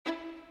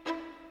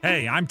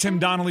Hey, I'm Tim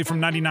Donnelly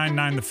from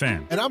 99.9 The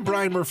Fan. And I'm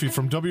Brian Murphy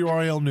from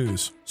WRAL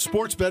News.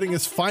 Sports betting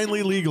is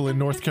finally legal in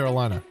North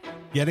Carolina.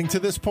 Getting to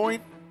this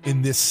point,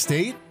 in this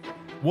state,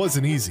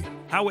 wasn't easy.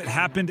 How it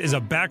happened is a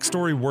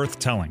backstory worth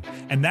telling,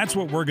 and that's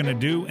what we're going to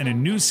do in a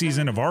new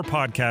season of our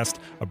podcast,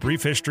 A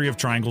Brief History of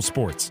Triangle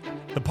Sports.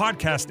 The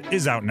podcast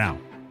is out now.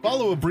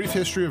 Follow A Brief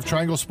History of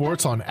Triangle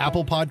Sports on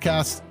Apple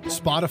Podcasts,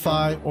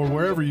 Spotify, or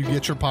wherever you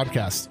get your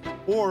podcasts,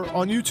 or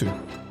on YouTube.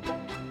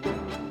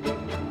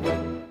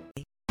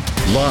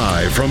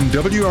 Live from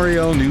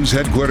WRAL News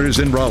headquarters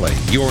in Raleigh,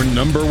 your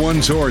number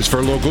one source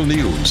for local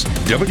news.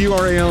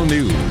 WRAL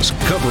News,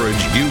 coverage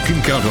you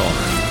can count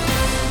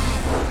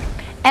on.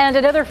 And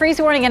another freeze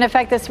warning in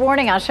effect this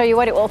morning. I'll show you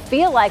what it will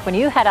feel like when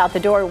you head out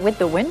the door with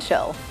the wind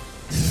chill.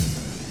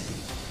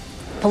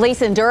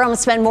 Police in Durham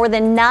spent more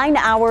than 9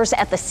 hours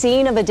at the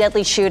scene of a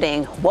deadly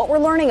shooting. What we're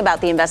learning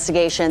about the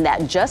investigation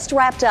that just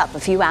wrapped up a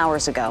few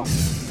hours ago.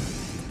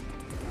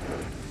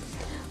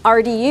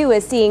 RDU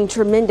is seeing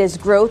tremendous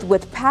growth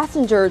with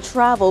passenger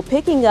travel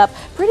picking up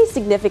pretty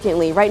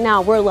significantly. Right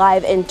now, we're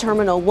live in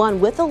Terminal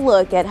 1 with a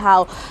look at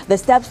how the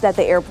steps that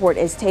the airport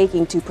is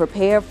taking to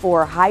prepare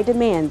for high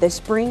demand this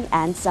spring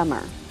and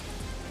summer.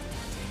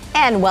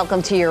 And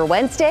welcome to your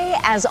Wednesday.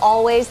 As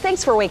always,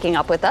 thanks for waking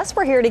up with us.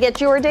 We're here to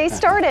get your day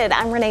started.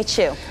 I'm Renee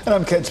Chu. And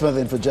I'm Ken Smith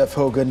in for Jeff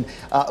Hogan.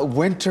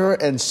 Winter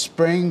and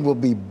spring will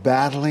be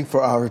battling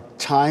for our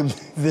time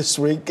this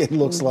week, it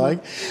looks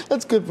like.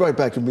 Let's get right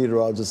back to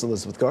meteorologist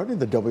Elizabeth Gardner,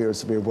 the WRAL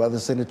Severe Weather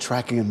Center,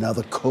 tracking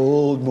another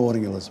cold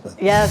morning, Elizabeth.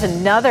 Yes,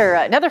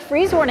 another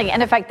freeze warning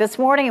in effect this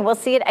morning, and we'll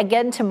see it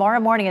again tomorrow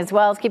morning as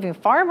well. It's keeping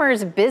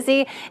farmers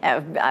busy.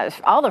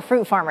 All the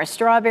fruit farmers,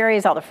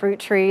 strawberries, all the fruit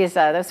trees,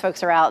 those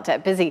folks are out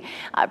busy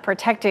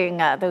protecting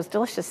those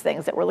delicious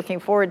things that we're looking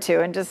forward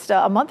to in just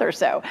a month or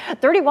so.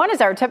 31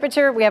 is our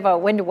temperature. We have a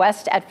wind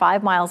west at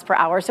 5 miles per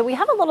hour, so we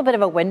have a little bit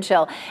of a wind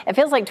chill. It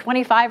feels like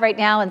 25 right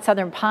now in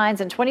Southern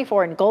Pines and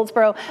 24 in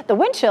Goldsboro. The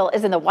wind chill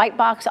is in the white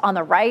box on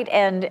the right,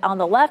 and on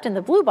the left in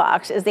the blue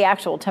box is the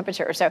actual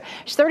temperature. So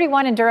it's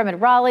 31 in Durham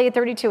and Raleigh,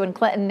 32 in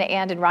Clinton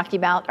and in Rocky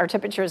Mount. Our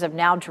temperatures have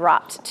now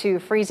dropped to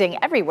freezing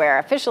everywhere.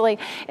 Officially,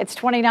 it's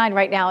 29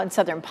 right now in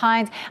Southern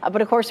Pines,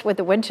 but of course with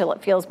the wind chill,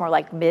 it feels more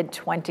like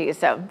mid-20s.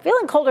 So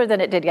feeling colder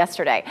than it did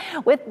yesterday.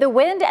 With the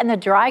wind and the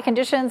dry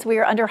conditions, we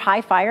are under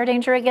high fire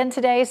danger again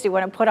today, so you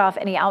want to put off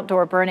any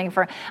outdoor burning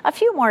for a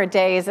few more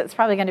days. It's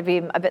probably going to be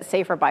a bit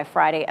safer by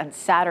Friday and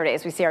Saturday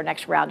as we see our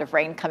next round of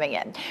rain coming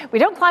in. We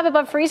don't climb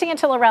above freezing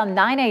until around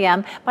 9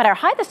 a.m., but our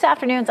high this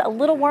afternoon is a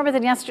little warmer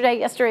than yesterday.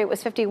 Yesterday it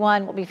was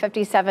 51, will be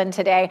 57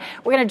 today.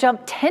 We're going to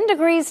jump 10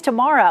 degrees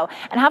tomorrow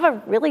and have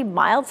a really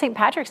mild St.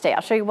 Patrick's Day.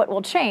 I'll show you what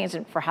will change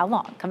and for how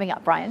long. Coming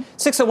up, Brian.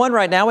 6:01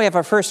 right now. We have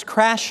our first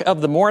crash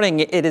of the morning.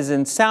 It is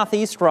in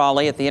southeast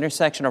Raleigh at the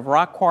intersection of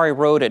Rock Quarry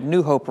Road at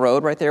New Hope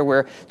Road, right there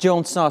where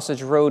Jones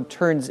Sausage Road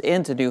turns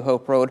into New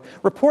Hope Road.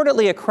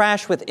 Reportedly a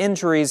crash with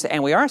injuries,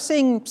 and we are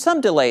seeing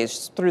some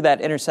delays through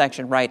that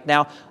intersection right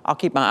now. I'll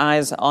keep my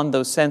eyes on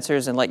those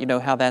sensors and let you know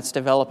how that's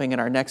developing in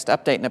our next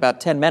update in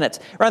about 10 minutes.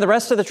 Around the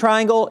rest of the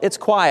triangle, it's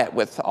quiet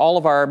with all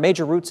of our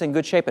major routes in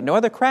good shape, and no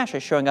other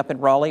crashes showing up in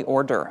Raleigh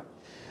or Durham.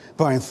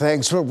 Brian,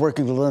 thanks. We're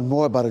working to learn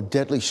more about a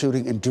deadly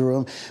shooting in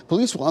Durham.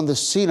 Police were on the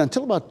scene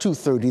until about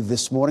 2:30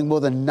 this morning, more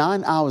than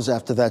 9 hours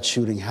after that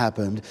shooting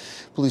happened.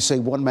 Police say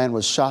one man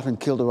was shot and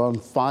killed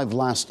around 5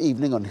 last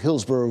evening on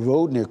Hillsborough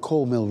Road near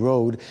Coal Mill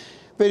Road.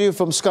 Video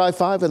from Sky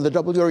 5 and the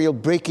WRAL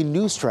Breaking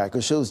News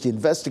Tracker shows the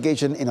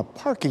investigation in a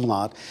parking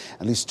lot.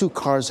 At least 2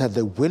 cars had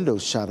their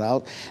windows shot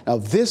out. Now,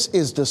 this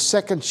is the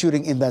second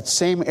shooting in that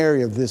same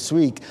area this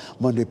week.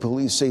 Monday,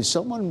 police say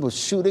someone was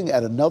shooting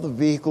at another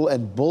vehicle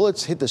and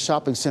bullets hit the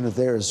shopping center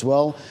there as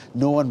well.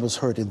 No one was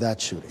hurt in that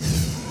shooting.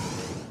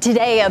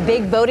 Today, a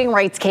big voting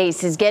rights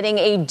case is getting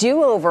a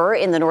do-over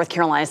in the North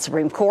Carolina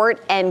Supreme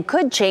Court and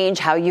could change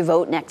how you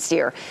vote next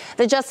year.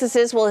 The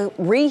justices will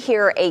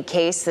rehear a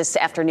case this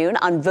afternoon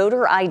on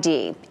voter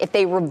ID. If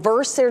they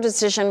reverse their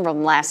decision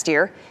from last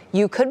year,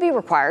 you could be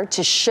required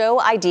to show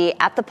ID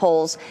at the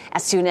polls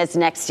as soon as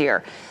next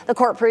year. The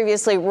court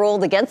previously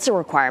ruled against the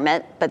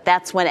requirement, but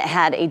that's when it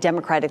had a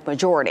Democratic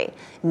majority.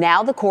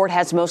 Now the court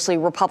has mostly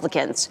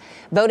Republicans.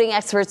 Voting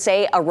experts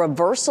say a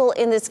reversal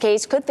in this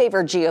case could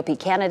favor GOP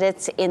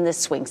candidates in this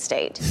swing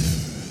state.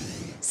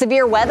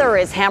 Severe weather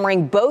is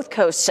hammering both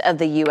coasts of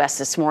the U.S.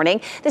 this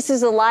morning. This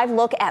is a live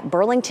look at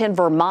Burlington,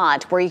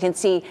 Vermont, where you can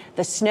see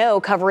the snow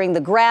covering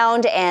the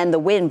ground and the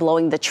wind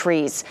blowing the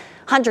trees.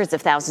 Hundreds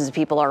of thousands of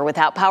people are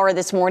without power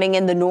this morning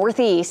in the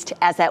Northeast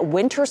as that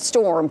winter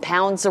storm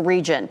pounds the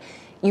region.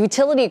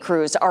 Utility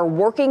crews are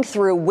working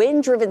through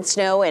wind-driven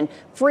snow and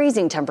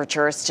freezing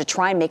temperatures to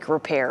try and make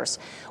repairs.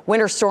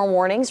 Winter storm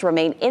warnings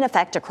remain in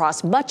effect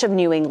across much of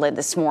New England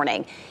this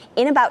morning.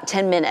 In about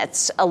 10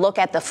 minutes, a look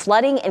at the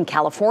flooding in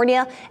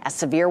California as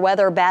severe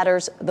weather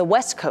batters the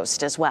West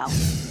Coast as well.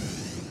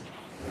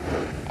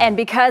 And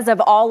because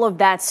of all of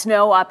that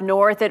snow up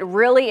north, it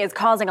really is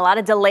causing a lot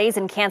of delays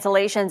and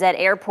cancellations at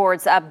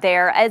airports up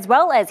there, as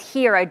well as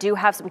here. I do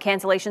have some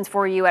cancellations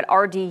for you at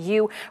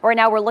RDU. Right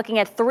now, we're looking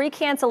at 3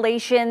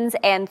 cancellations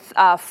and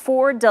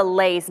 4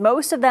 delays.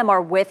 Most of them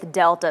are with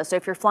Delta. So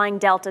if you're flying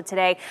Delta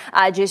today,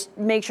 just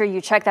make sure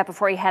you check that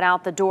before you head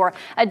out the door.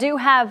 I do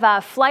have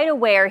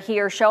FlightAware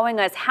here showing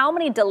us how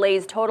many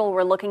delays total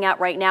we're looking at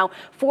right now.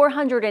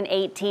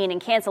 418, and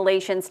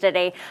cancellations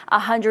today,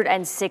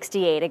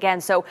 168.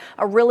 Again, so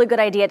a really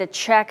good idea to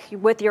check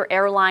with your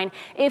airline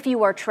if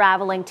you are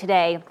traveling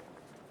today.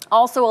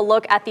 Also, a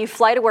look at the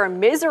FlightAware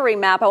misery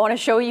map I want to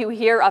show you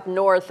here up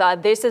north.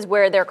 This is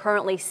where they're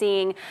currently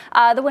seeing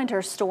the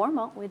winter storm.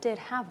 Well, we did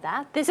have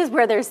that. This is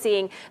where they're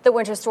seeing the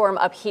winter storm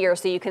up here.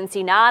 So you can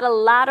see not a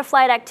lot of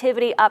flight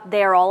activity up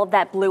there. All of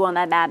that blue on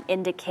that map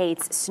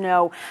indicates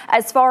snow.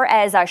 As far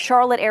as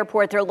Charlotte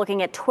Airport, they're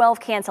looking at 12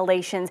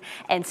 cancellations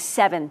and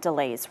 7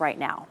 delays right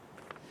now.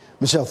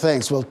 Michelle,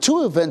 thanks. Well,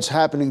 2 events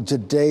happening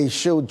today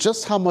show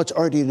just how much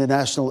RD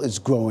International is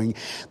growing.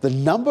 The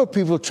number of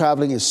people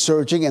traveling is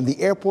surging, and the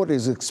airport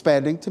is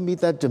expanding to meet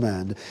that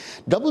demand.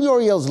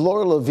 WRAL's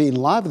Laura Levine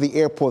live at the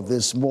airport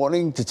this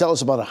morning to tell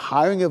us about a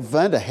hiring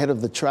event ahead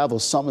of the travel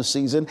summer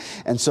season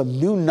and some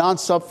new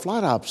nonstop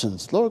flight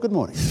options. Laura, good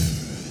morning.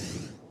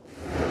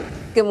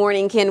 Good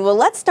morning, Ken. Well,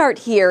 let's start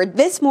here.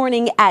 This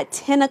morning at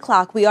 10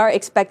 o'clock, we are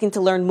expecting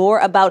to learn more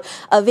about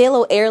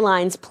Avelo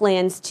Airlines'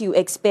 plans to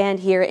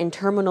expand here in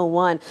Terminal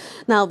 1.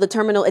 Now, the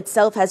terminal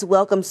itself has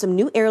welcomed some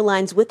new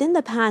airlines within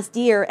the past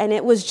year, and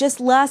it was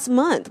just last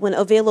month when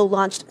Avelo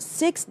launched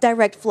 6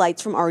 direct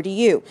flights from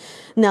RDU.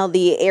 Now,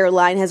 the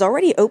airline has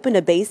already opened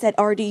a base at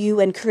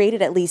RDU and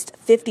created at least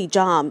 50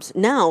 jobs.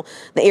 Now,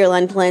 the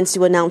airline plans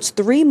to announce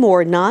 3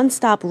 more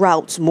nonstop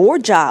routes, more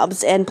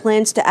jobs, and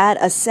plans to add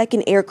a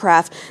second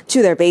aircraft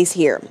to their base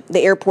here.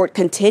 The airport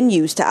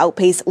continues to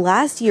outpace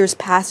last year's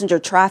passenger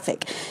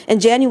traffic. In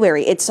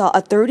January, it saw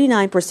a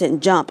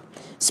 39% jump.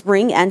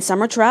 Spring and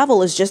summer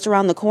travel is just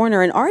around the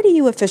corner, and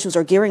RDU officials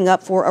are gearing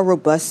up for a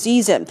robust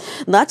season.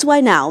 That's why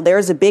now there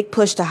is a big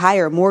push to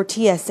hire more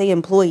TSA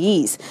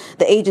employees.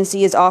 The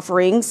agency is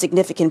offering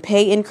significant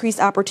pay increase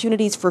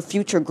opportunities for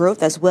future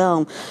growth as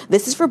well.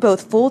 This is for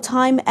both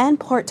full-time and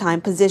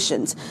part-time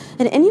positions.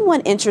 And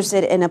anyone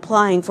interested in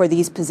applying for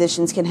these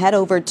positions can head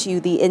over to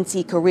the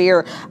NC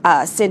Career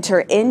Center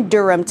in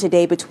Durham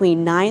today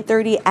between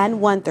 9:30 and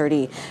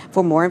 1:30.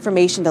 For more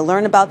information to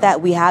learn about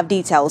that, we have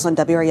details on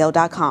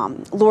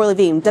WRAL.com. Laura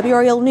Levine,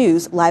 WRAL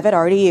News, live at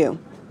RDU.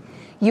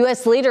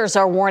 U.S. leaders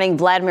are warning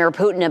Vladimir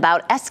Putin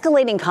about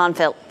escalating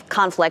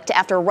conflict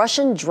after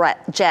Russian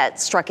jet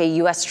struck a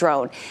U.S.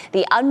 drone.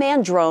 The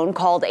unmanned drone,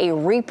 called a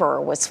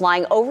Reaper, was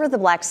flying over the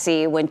Black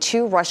Sea when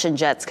 2 Russian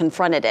jets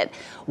confronted it.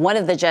 One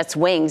of the jet's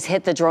wings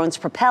hit the drone's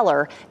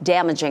propeller,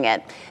 damaging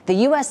it. The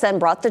U.S. then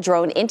brought the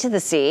drone into the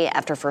sea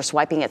after first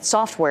wiping its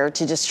software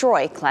to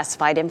destroy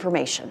classified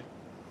information.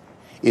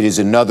 It is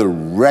another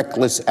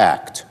reckless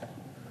act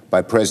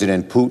by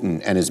President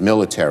Putin and his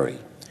military.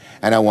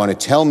 And I want to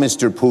tell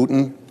Mr.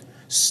 Putin,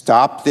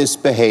 stop this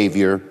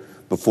behavior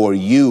before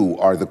you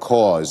are the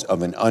cause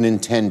of an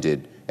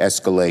unintended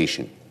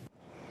escalation.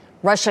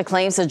 Russia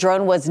claims the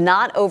drone was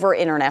not over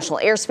international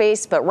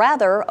airspace, but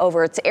rather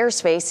over its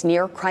airspace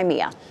near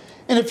Crimea.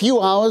 In a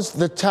few hours,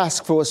 the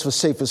Task Force for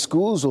Safer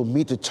Schools will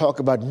meet to talk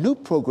about new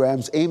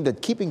programs aimed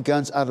at keeping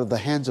guns out of the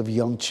hands of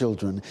young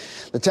children.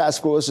 The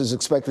task force is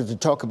expected to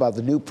talk about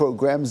the new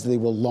programs they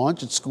will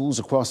launch at schools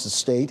across the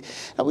state.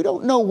 Now, we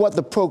don't know what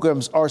the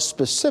programs are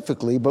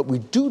specifically, but we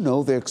do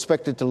know they're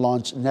expected to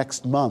launch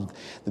next month.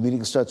 The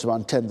meeting starts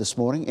around 10 this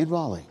morning in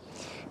Raleigh.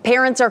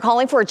 Parents are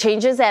calling for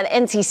changes at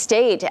NC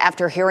State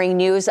after hearing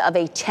news of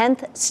a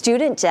 10th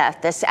student death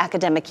this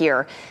academic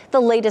year.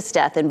 The latest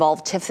death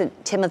involved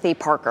Timothy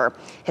Parker.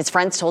 His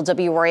friends told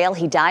WRAL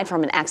he died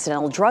from an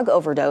accidental drug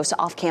overdose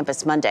off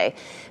campus Monday.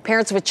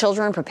 Parents with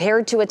children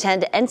prepared to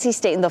attend NC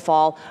State in the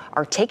fall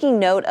are taking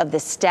note of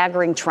this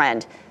staggering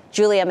trend.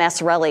 Julia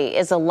Massarelli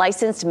is a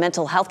licensed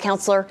mental health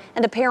counselor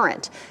and a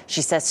parent.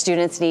 She says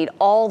students need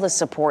all the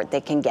support they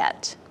can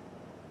get.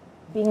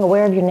 Being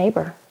aware of your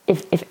neighbor.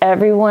 If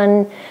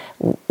everyone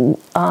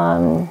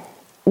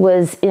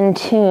was in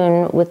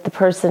tune with the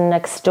person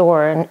next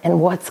door and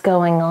what's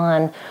going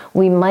on,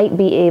 we might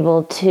be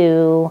able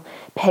to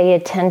pay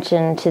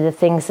attention to the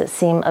things that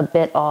seem a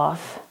bit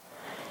off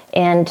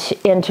and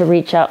to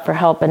reach out for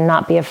help and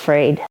not be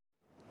afraid.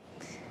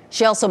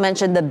 She also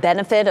mentioned the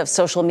benefit of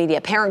social media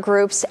parent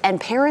groups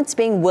and parents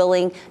being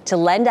willing to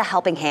lend a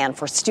helping hand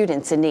for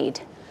students in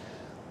need.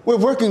 We're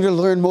working to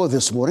learn more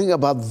this morning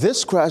about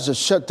this crash that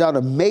shut down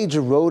a major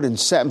road in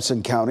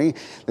Sampson County.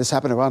 This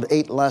happened around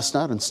 8 last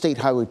night on State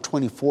Highway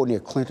 24 near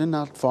Clinton,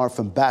 not far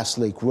from Bass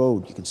Lake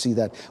Road. You can see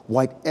that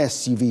white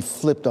SUV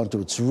flipped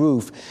onto its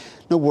roof.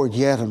 No word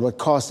yet on what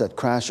caused that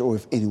crash or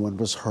if anyone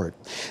was hurt.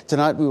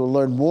 Tonight, we will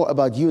learn more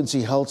about UNC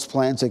Health's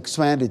plans to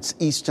expand its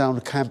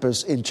Easttown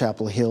campus in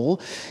Chapel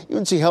Hill.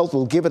 UNC Health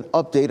will give an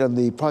update on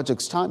the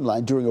project's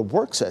timeline during a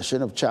work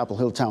session of Chapel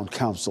Hill Town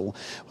Council.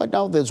 Right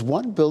now, there's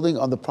one building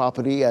on the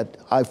property at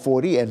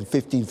I-40 and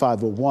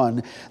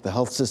 15501. The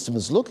health system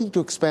is looking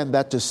to expand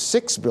that to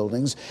 6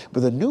 buildings,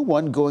 with a new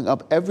one going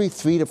up every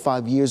 3 to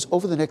 5 years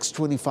over the next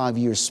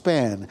 25-year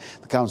span.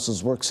 The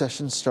council's work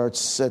session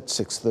starts at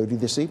 6:30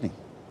 this evening.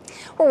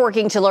 We're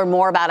working to learn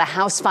more about a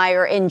house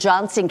fire in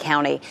Johnson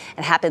County.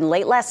 It happened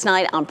late last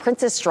night on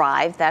Princess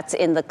Drive. That's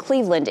in the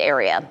Cleveland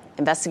area.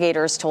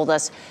 Investigators told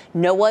us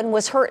no one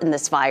was hurt in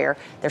this fire.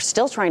 They're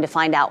still trying to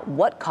find out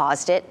what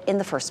caused it in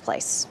the first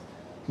place.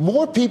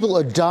 More people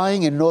are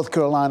dying in North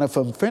Carolina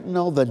from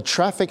fentanyl than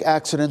traffic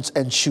accidents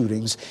and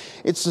shootings.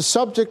 It's the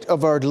subject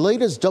of our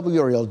latest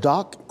WRAL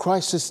doc,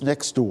 Crisis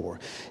Next Door.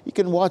 You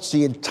can watch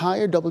the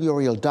entire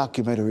WRAL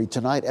documentary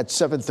tonight at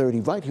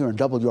 7:30 right here on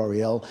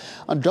WRAL,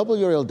 on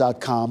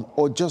WRAL.com,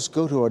 or just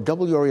go to our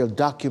WRAL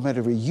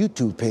documentary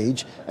YouTube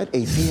page at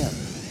 8 p.m.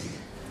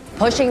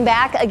 Pushing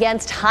back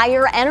against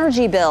higher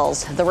energy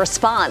bills, the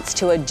response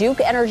to a Duke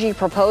Energy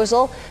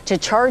proposal to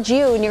charge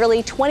you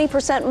nearly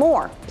 20%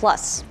 more.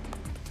 Plus,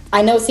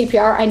 I know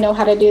CPR, I know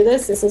how to do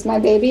this. This is my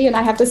baby and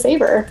I have to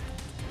save her.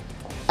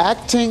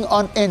 Acting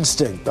on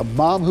instinct, the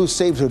mom who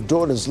saved her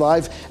daughter's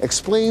life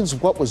explains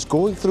what was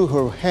going through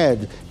her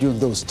head during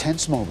those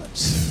tense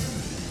moments.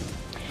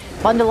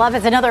 Fun to love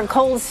is another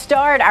cold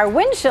start. Our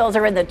wind chills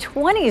are in the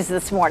 20s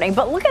this morning,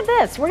 but look at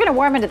this. We're going to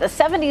warm into the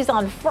 70s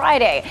on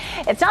Friday.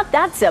 It's not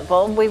that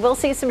simple. We will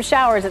see some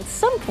showers at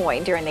some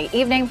point during the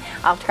evening.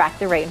 I'll track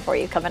the rain for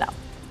you coming up.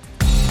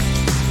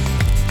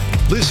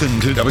 Listen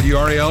to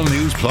WRAL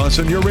News Plus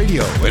on your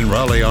radio in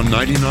Raleigh on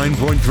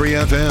 99.3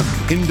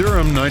 FM, in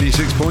Durham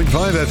 96.5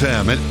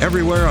 FM, and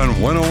everywhere on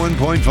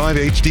 101.5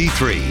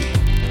 HD3.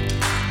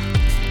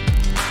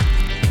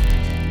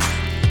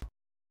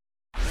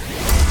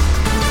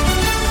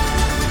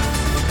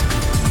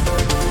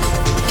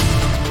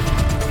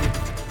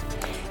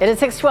 It is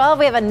 6:12.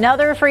 We have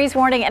another freeze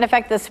warning in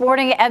effect this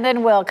morning, and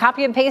then we'll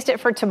copy and paste it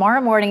for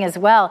tomorrow morning as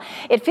well.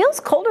 It feels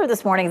colder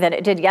this morning than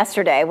it did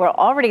yesterday. We're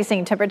already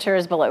seeing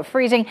temperatures below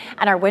freezing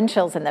and our wind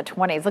chills in the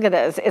 20s. Look at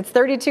this. It's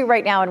 32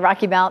 right now in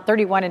Rocky Mount,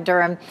 31 in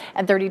Durham,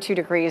 and 32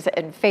 degrees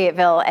in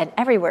Fayetteville, and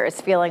everywhere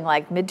is feeling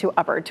like mid to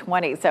upper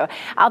 20s. So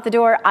out the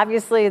door,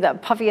 obviously the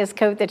puffiest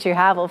coat that you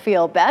have will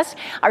feel best.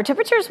 Our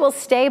temperatures will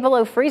stay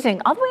below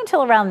freezing all the way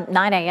until around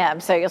 9 a.m.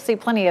 So you'll see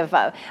plenty of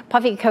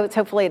puffy coats,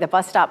 hopefully, at the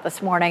bus stop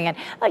this morning. And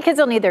kids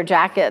will need their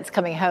jackets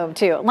coming home,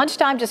 too.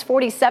 Lunchtime, just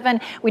 47.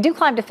 We do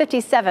climb to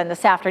 57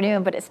 this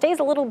afternoon, but it stays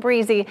a little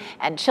breezy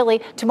and chilly.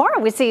 Tomorrow,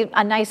 we see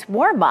a nice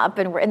warm up,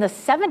 and we're in the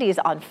 70s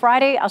on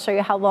Friday. I'll show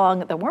you how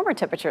long the warmer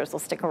temperatures will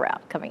stick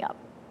around coming up.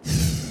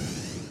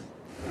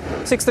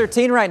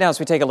 6:13 right now as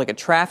we take a look at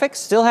traffic.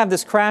 Still have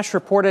this crash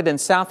reported in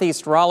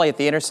southeast Raleigh at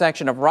the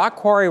intersection of Rock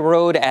Quarry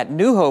Road at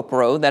New Hope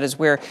Road. That is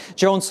where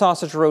Jones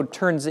Sausage Road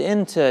turns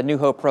into New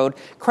Hope Road.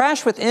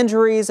 Crash with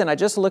injuries, and I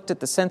just looked at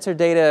the sensor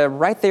data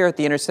right there at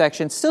the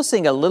intersection. Still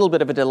seeing a little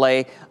bit of a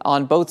delay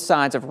on both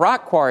sides of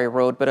Rock Quarry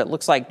Road, but it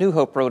looks like New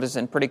Hope Road is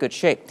in pretty good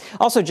shape.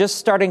 Also, just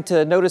starting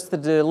to notice the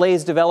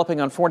delays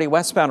developing on 40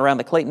 westbound around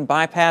the Clayton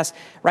bypass.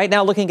 Right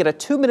now, looking at a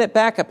 2-minute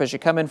backup as you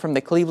come in from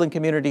the Cleveland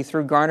community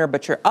through Garner,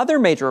 but your other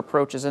major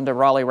approaches into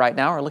Raleigh right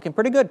now are looking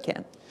pretty good,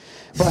 Ken.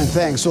 Brian,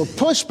 thanks. So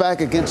pushback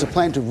against a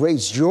plan to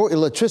raise your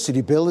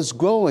electricity bill is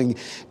growing.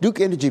 Duke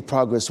Energy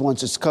Progress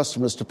wants its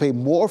customers to pay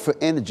more for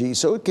energy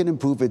so it can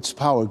improve its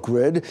power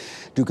grid.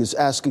 Duke is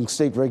asking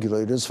state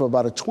regulators for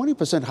about a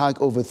 20% hike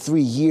over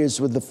 3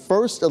 years, with the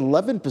first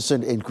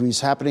 11%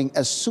 increase happening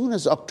as soon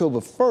as October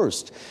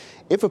 1st.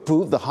 If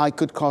approved, the hike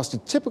could cost a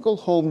typical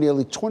home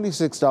nearly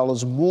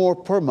 $26 more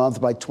per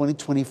month by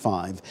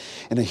 2025.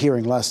 In a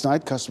hearing last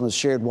night, customers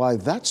shared why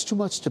that's too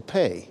much to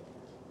pay.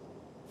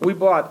 We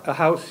bought a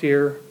house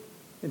here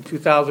in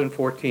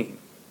 2014,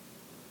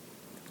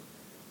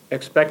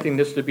 expecting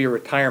this to be a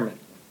retirement.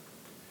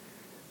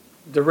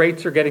 The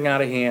rates are getting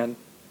out of hand.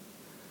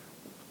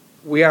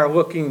 We are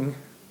looking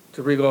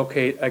to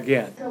relocate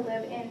again.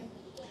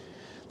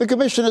 The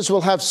commissioners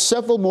will have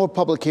several more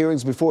public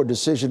hearings before a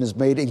decision is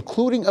made,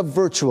 including a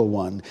virtual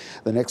one.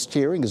 The next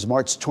hearing is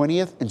March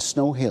 20th in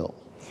Snow Hill.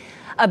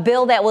 A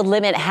bill that would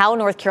limit how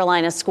North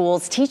Carolina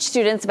schools teach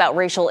students about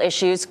racial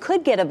issues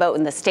could get a vote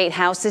in the State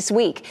House this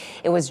week.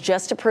 It was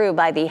just approved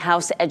by the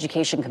House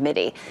Education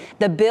Committee.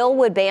 The bill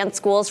would ban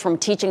schools from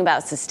teaching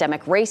about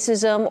systemic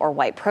racism or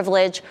white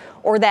privilege,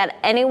 or that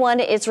anyone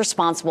is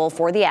responsible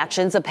for the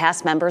actions of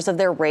past members of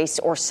their race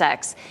or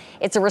sex.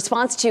 It's a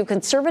response to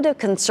conservative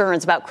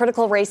concerns about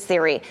critical race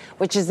theory,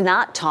 which is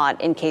not taught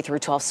in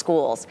K-12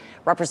 schools.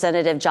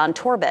 Representative John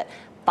Torbett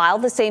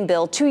filed the same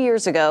bill 2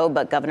 years ago,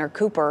 but Governor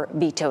Cooper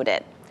vetoed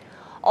it.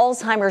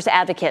 Alzheimer's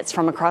advocates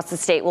from across the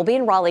state will be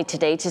in Raleigh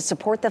today to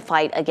support the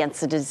fight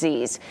against the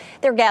disease.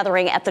 They're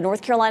gathering at the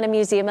North Carolina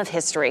Museum of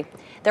History.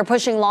 They're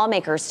pushing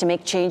lawmakers to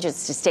make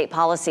changes to state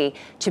policy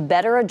to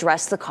better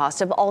address the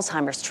cost of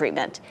Alzheimer's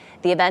treatment.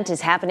 The event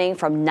is happening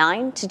from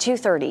 9 to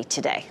 2:30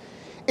 today.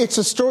 It's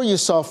a story you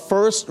saw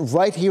first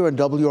right here on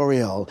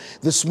WRAL.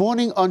 This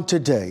morning on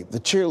Today, the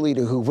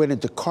cheerleader who went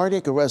into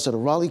cardiac arrest at a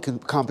Raleigh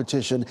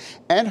competition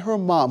and her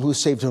mom who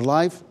saved her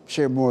life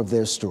share more of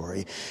their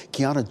story.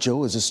 Kiana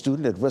Joe is a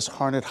student at West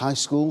Harnett High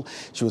School.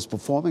 She was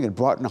performing at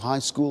Broughton High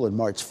School on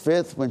March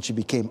 5th when she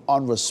became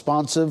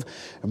unresponsive.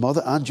 Her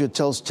mother, Andrea,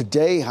 tells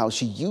Today how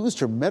she used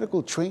her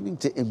medical training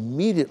to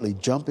immediately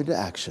jump into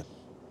action.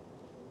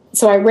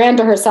 So I ran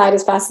to her side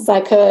as fast as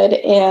I could,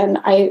 and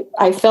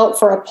I felt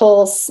for a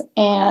pulse,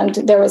 and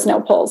there was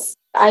no pulse.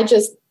 I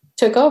just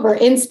took over.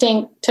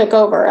 Instinct took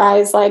over. I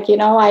was like,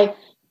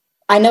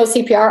 I know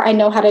CPR. I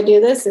know how to do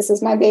this. This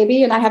is my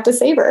baby, and I have to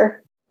save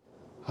her.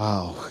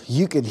 Oh,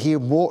 you can hear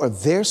more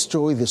of their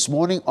story this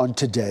morning on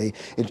Today.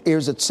 It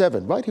airs at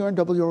 7 right here on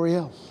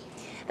WRAL.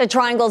 The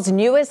Triangle's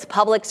newest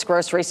Publix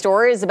grocery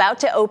store is about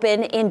to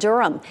open in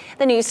Durham.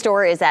 The new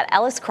store is at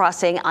Ellis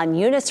Crossing on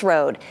Eunice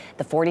Road.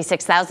 The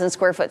 46,000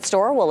 square foot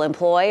store will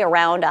employ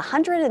around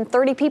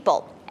 130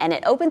 people, and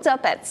it opens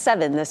up at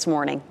 7 this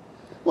morning.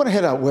 I want to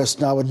head out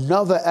west now.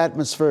 Another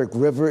atmospheric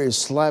river is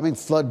slamming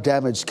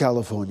flood-damaged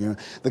California.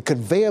 The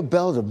conveyor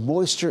belt of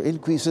moisture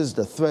increases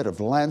the threat of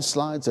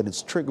landslides, and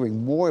it's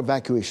triggering more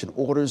evacuation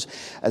orders.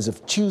 As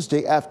of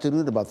Tuesday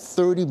afternoon, about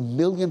 30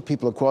 million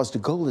people across the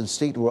Golden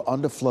State were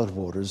under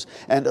floodwaters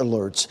and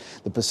alerts.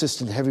 The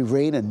persistent heavy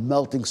rain and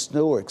melting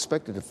snow are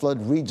expected to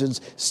flood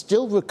regions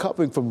still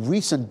recovering from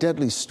recent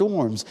deadly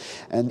storms,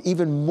 and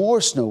even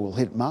more snow will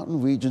hit mountain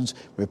regions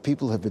where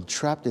people have been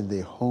trapped in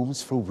their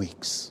homes for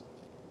weeks.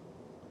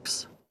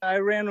 I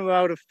ran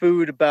out of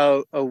food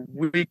about a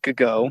week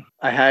ago.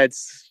 I had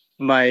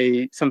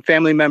some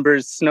family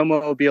members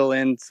snowmobile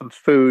in some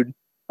food,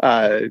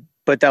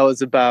 but that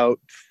was about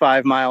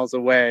 5 miles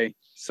away,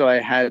 so I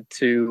had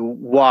to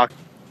walk.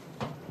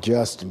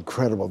 Just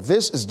incredible.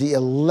 This is the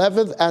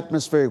 11th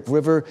atmospheric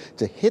river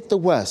to hit the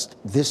West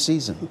this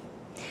season.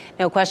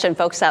 No question,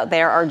 folks out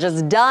there are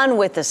just done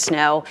with the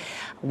snow.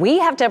 We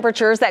have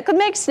temperatures that could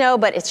make snow,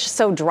 but it's just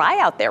so dry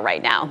out there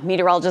right now.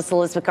 Meteorologist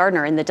Elizabeth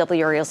Gardner in the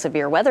WRAL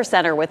Severe Weather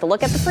Center with a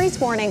look at the freeze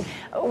warning.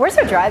 We're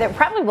so dry that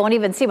probably won't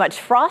even see much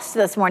frost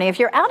this morning. If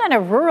you're out in a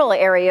rural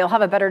area, you'll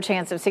have a better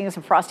chance of seeing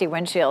some frosty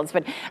windshields,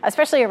 but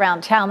especially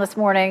around town this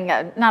morning,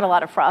 not a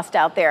lot of frost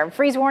out there.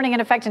 Freeze warning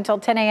in effect until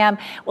 10 a.m.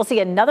 We'll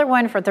see another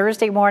one for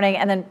Thursday morning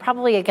and then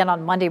probably again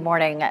on Monday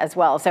morning as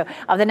well. So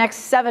of the next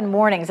 7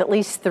 mornings, at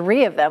least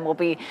 3 of them will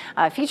be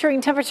featuring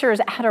temperatures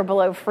at or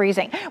below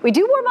freezing. We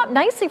do warm up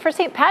nicely for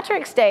St.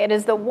 Patrick's Day. It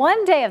is the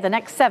one day of the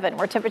next 7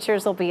 where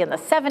temperatures will be in the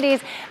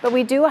 70s, but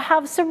we do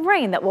have some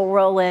rain that will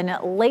roll in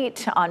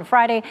late on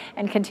Friday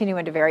and continue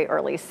into very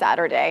early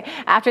Saturday.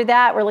 After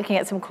that, we're looking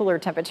at some cooler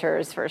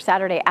temperatures for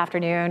Saturday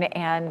afternoon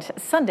and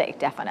Sunday,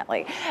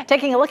 definitely.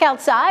 Taking a look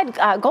outside,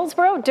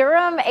 Goldsboro,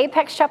 Durham,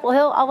 Apex, Chapel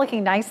Hill, all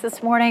looking nice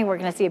this morning. We're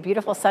going to see a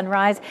beautiful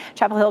sunrise.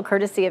 Chapel Hill,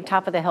 courtesy of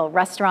Top of the Hill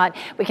Restaurant.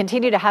 We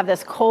continue to have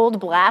this cold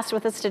blast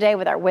with us today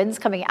with our winds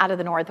coming out of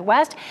the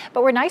northwest,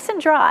 but we're nice and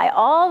dry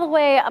all the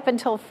way up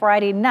until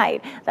Friday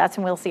night. That's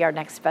when we'll see our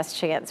next best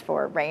chance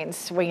for rain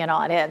swinging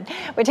on in.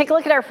 We take a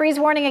look at our freeze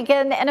warning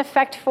again in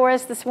effect for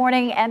us this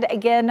morning and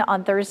again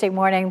on Thursday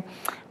morning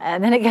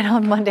and then again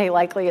on Monday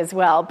likely as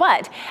well.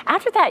 But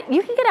after that,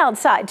 you can get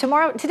outside.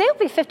 Today will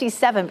be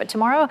 57, but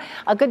tomorrow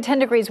a good 10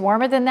 degrees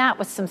warmer than that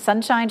with some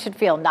sunshine should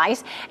feel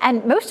nice.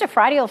 And most of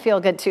Friday will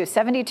feel good too,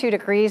 72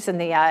 degrees in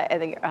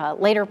the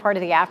later part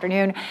of the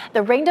afternoon.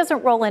 The rain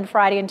doesn't roll in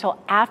Friday until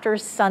after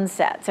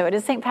sunset. So it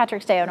is St.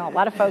 Patrick's Day. I know a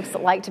lot of folks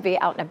that like to be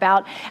out and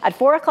about. At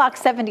 4 o'clock,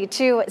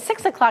 72, at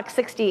 6 o'clock,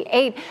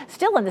 68,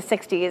 still in the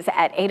 60s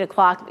at 8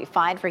 o'clock. It'll be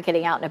fine for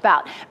getting out and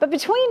about. But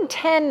between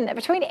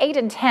 8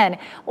 and 10,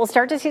 we'll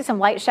start to see some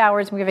light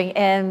showers moving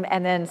in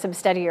and then some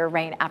steadier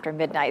rain after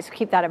midnight. So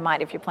keep that in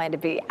mind if you plan to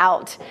be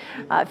out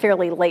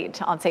fairly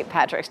late on St.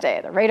 Patrick's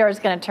Day. The radar is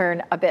going to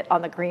turn a bit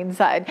on the green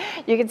side.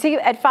 You can see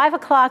at 5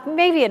 o'clock,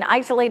 maybe an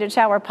isolated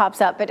shower pops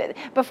up, but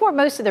before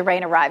most of the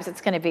rain arrives,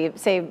 it's going to be,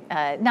 say,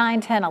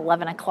 9, 10,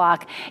 11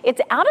 o'clock.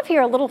 It's out of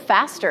here a little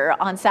faster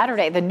on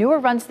Saturday. The newer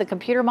runs, the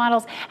computer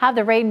models, have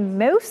the rain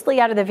mostly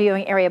out of the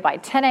viewing area by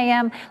 10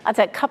 a.m. That's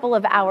a couple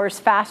of hours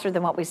faster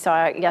than what we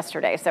saw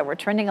yesterday. So we're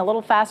trending a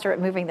little faster at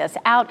moving this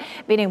out,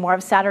 meaning more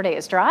of Saturday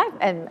is dry,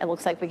 and it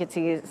looks like we could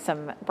see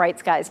some bright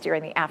skies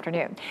during the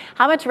afternoon.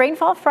 How much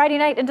rainfall Friday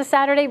night into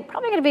Saturday?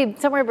 Probably going to be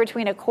somewhere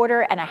between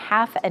 1/4 and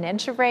 1/2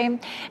 inch of rain.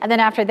 And then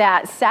after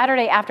that,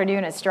 Saturday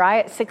afternoon is dry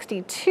at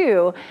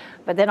 62.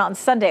 But then on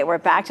Sunday, we're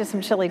back to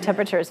some chilly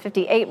temperatures,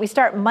 58. We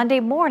start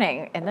Monday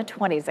morning in the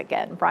 20s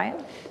again. Brian?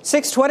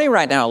 6:20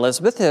 right now,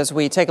 Elizabeth. As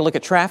we take a look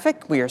at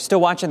traffic, we are still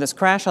watching this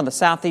crash on the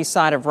southeast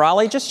side of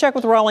Raleigh. Just check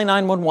with Raleigh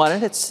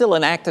 911. It's still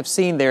an active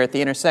scene there at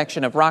the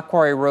intersection of Rock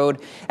Quarry Road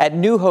at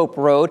New Hope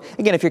Road.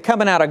 Again, if you're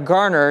coming out of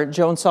Garner,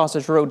 Jones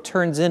Sausage Road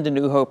turns into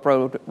New Hope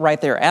Road right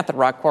there at the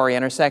Rock Quarry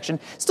intersection.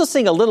 Still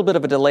seeing a little bit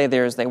of a delay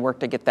there as they work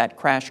to get that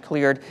crash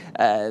cleared.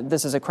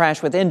 This is a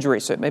crash with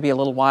injury, so it may be a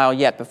little while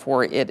yet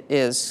before it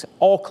is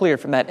all cleared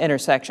from that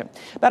intersection.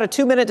 About a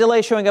 2-minute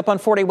delay showing up on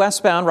 40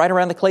 westbound right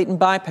around the Clayton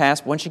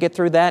bypass. Once you get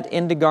through that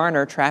into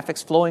Garner,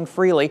 traffic's flowing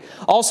freely.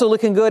 Also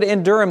looking good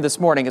in Durham this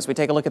morning as we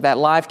take a look at that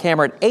live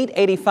camera at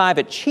 885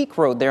 at Cheek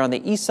Road there on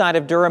the east side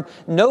of Durham.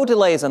 No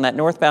delays on that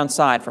northbound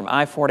side from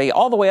I-40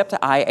 all the way up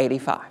to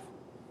I-85.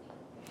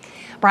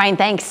 Brian,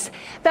 thanks.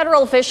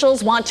 Federal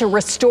officials want to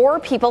restore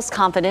people's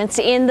confidence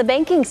in the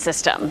banking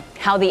system.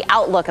 How the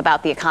outlook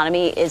about the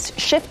economy is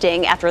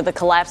shifting after the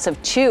collapse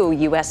of 2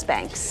 U.S.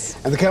 banks.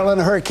 And the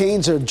Carolina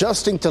Hurricanes are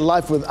adjusting to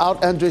life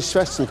without Andrei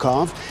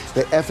Svechnikov.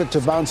 Their effort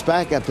to bounce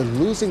back after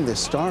losing their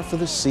star for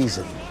the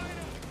season.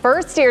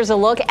 First, here's a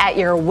look at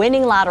your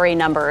winning lottery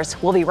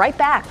numbers. We'll be right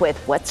back with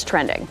What's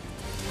Trending.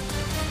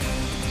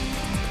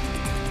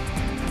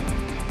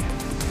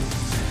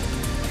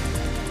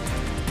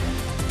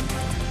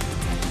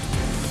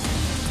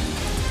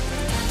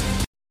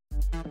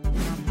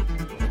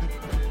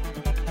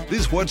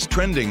 This What's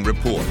Trending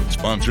report,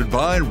 sponsored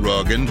by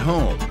Rug &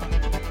 Home.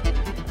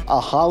 A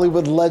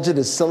Hollywood legend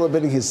is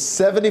celebrating his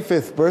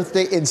 75th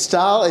birthday in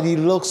style, and he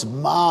looks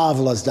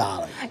marvelous,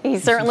 darling. He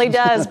certainly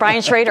does.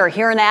 Brian Schrader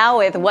here now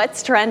with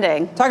What's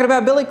Trending. Talking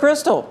about Billy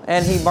Crystal,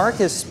 and he marked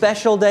his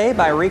special day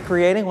by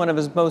recreating one of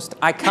his most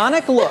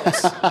iconic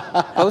looks.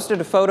 Posted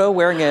a photo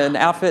wearing an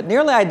outfit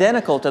nearly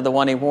identical to the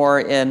one he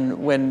wore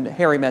in When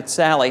Harry Met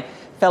Sally.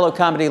 Fellow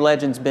comedy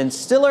legends Ben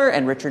Stiller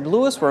and Richard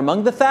Lewis were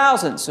among the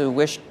thousands who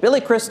wished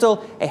Billy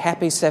Crystal a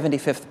happy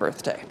 75th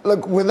birthday.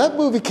 Look, when that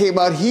movie came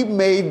out, he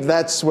made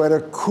that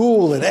sweater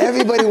cool, and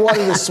everybody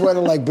wanted a sweater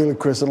like Billy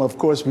Crystal. Of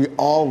course, we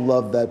all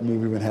loved that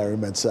movie When Harry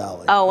Met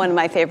Sally. Oh, one of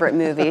my favorite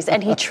movies,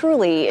 and he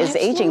truly is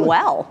aging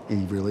well. He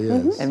really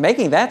is. And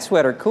making that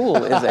sweater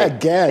cool is a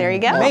there you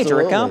go. major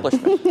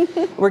accomplishment.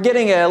 We're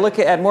getting a look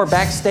at more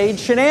backstage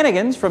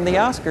shenanigans from the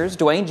Oscars.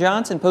 Dwayne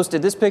Johnson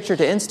posted this picture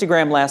to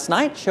Instagram last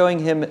night showing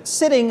him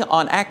sitting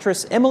on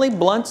actress Emily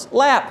Blunt's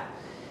lap.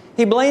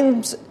 He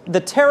blames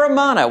the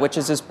Terramana, which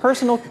is his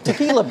personal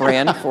tequila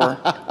brand, for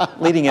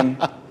leading him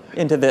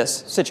into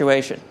this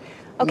situation.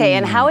 Okay,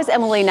 and how is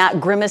Emily not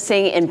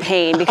grimacing in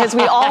pain? Because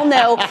we all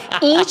know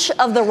each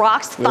of the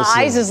Rock's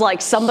thighs is like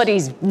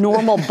somebody's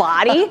normal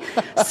body.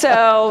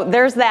 So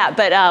there's that.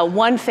 But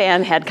one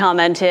fan had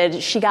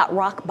commented she got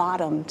rock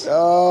bottomed.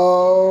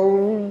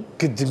 Oh,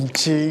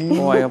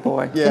 boy, oh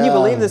boy. Yeah. Can you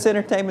believe this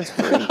entertainment's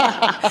free?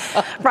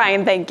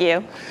 Brian, thank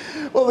you.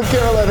 Well, the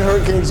Carolina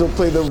Hurricanes will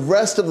play the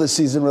rest of the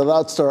season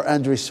without star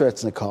Andrei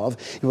Svechnikov.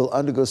 He will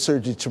undergo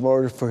surgery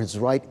tomorrow for his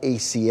right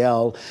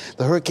ACL.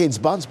 The Hurricanes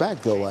bounced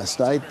back, though, last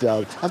night.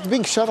 After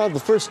being shut out the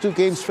first 2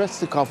 games,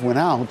 Svechnikov went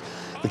out.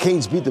 The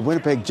Canes beat the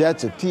Winnipeg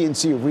Jets at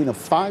PNC Arena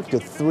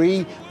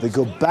 5-3. They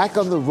go back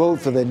on the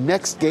road for their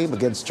next game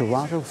against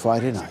Toronto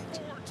Friday night.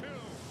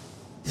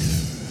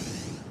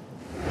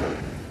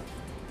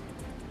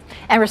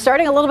 And we're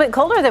starting a little bit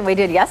colder than we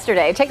did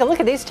yesterday. Take a look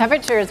at these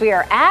temperatures. We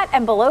are at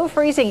and below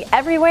freezing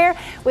everywhere.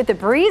 With the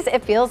breeze,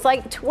 it feels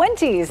like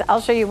 20s.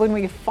 I'll show you when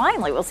we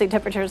finally will see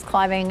temperatures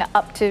climbing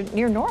up to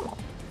near normal.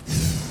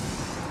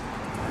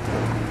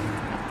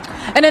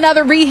 And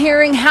another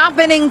rehearing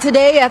happening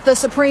today at the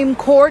Supreme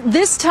Court,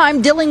 this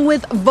time dealing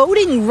with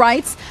voting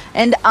rights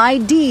and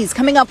IDs.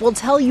 Coming up, we'll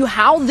tell you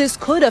how this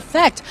could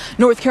affect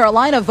North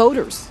Carolina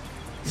voters.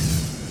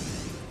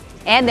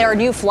 And there are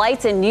new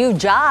flights and new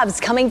jobs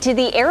coming to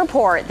the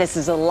airport. This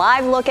is a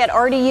live look at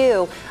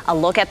RDU, a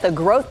look at the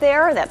growth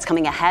there that's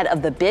coming ahead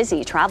of the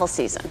busy travel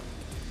season.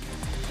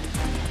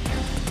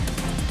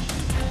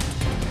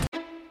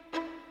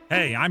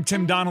 Hey, I'm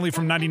Tim Donnelly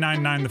from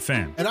 99.9 The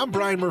Fan. And I'm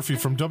Brian Murphy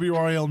from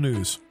WRAL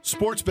News.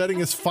 Sports betting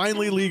is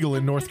finally legal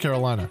in North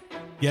Carolina.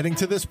 Getting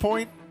to this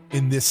point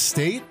in this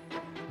state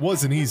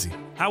wasn't easy.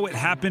 How it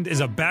happened is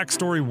a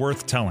backstory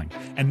worth telling,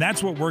 and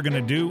that's what we're going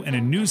to do in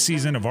a new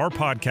season of our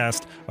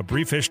podcast, A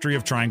Brief History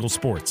of Triangle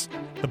Sports.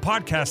 The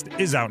podcast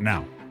is out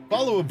now.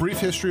 Follow A Brief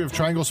History of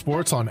Triangle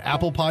Sports on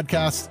Apple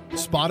Podcasts,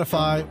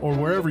 Spotify, or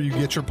wherever you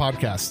get your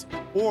podcasts,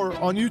 or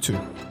on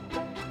YouTube.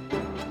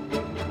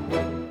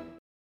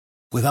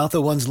 Without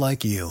the ones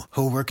like you,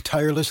 who work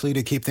tirelessly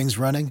to keep things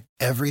running,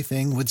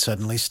 everything would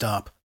suddenly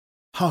stop.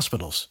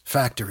 Hospitals,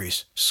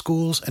 factories,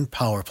 schools, and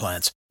power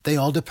plants, they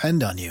all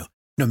depend on you.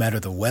 No matter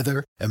the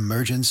weather,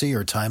 emergency,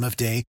 or time of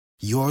day,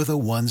 you're the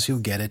ones who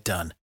get it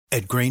done.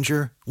 At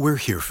Grainger, we're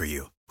here for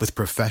you with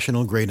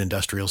professional-grade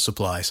industrial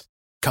supplies.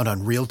 Count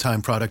on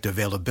real-time product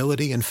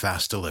availability and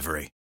fast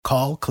delivery.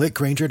 Call,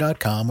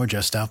 clickgrainger.com, or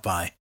just stop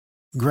by.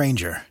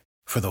 Grainger,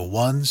 for the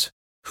ones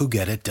who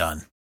get it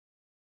done.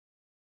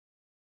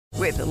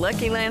 With the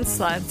Lucky Land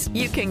Slots,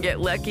 you can get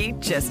lucky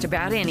just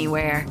about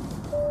anywhere.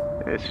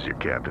 This is your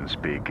captain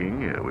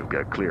speaking. We've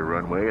got clear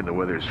runway and the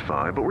weather's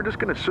fine, but we're just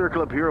going to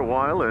circle up here a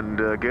while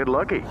and get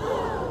lucky.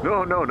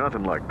 No,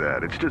 nothing like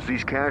that. It's just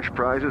these cash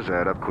prizes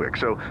add up quick.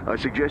 So I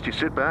suggest you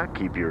sit back,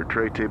 keep your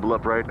tray table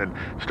upright, and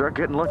start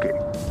getting lucky.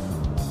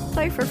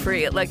 Play for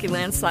free at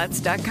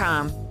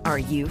LuckyLandSlots.com. Are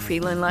you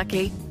feeling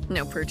lucky?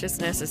 No purchase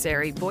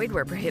necessary. Void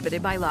where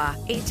prohibited by law.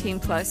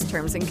 18+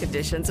 terms and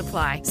conditions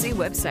apply. See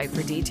website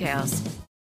for details.